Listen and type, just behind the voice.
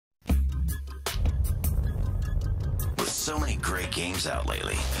so many great games out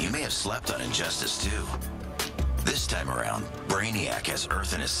lately, you may have slept on Injustice 2. This time around, Brainiac has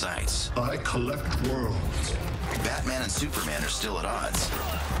Earth in his sights. I collect worlds. Batman and Superman are still at odds,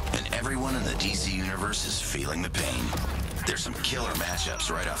 and everyone in the DC universe is feeling the pain. There's some killer matchups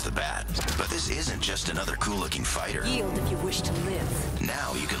right off the bat, but this isn't just another cool-looking fighter. Yield if you wish to live.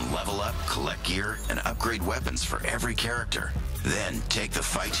 Now you can level up, collect gear, and upgrade weapons for every character. Then take the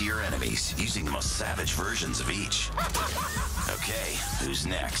fight to your enemies using the most savage versions of each. Okay, who's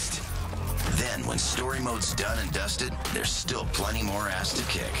next? Then, when story mode's done and dusted, there's still plenty more ass to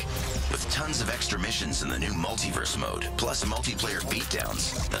kick. With tons of extra missions in the new multiverse mode, plus multiplayer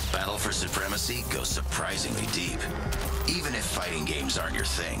beatdowns, the battle for supremacy goes surprisingly deep. Even if fighting games aren't your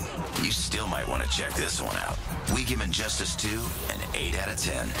thing, you still might want to check this one out. We give Injustice 2 an 8 out of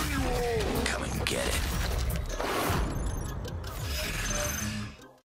 10. Come and get it.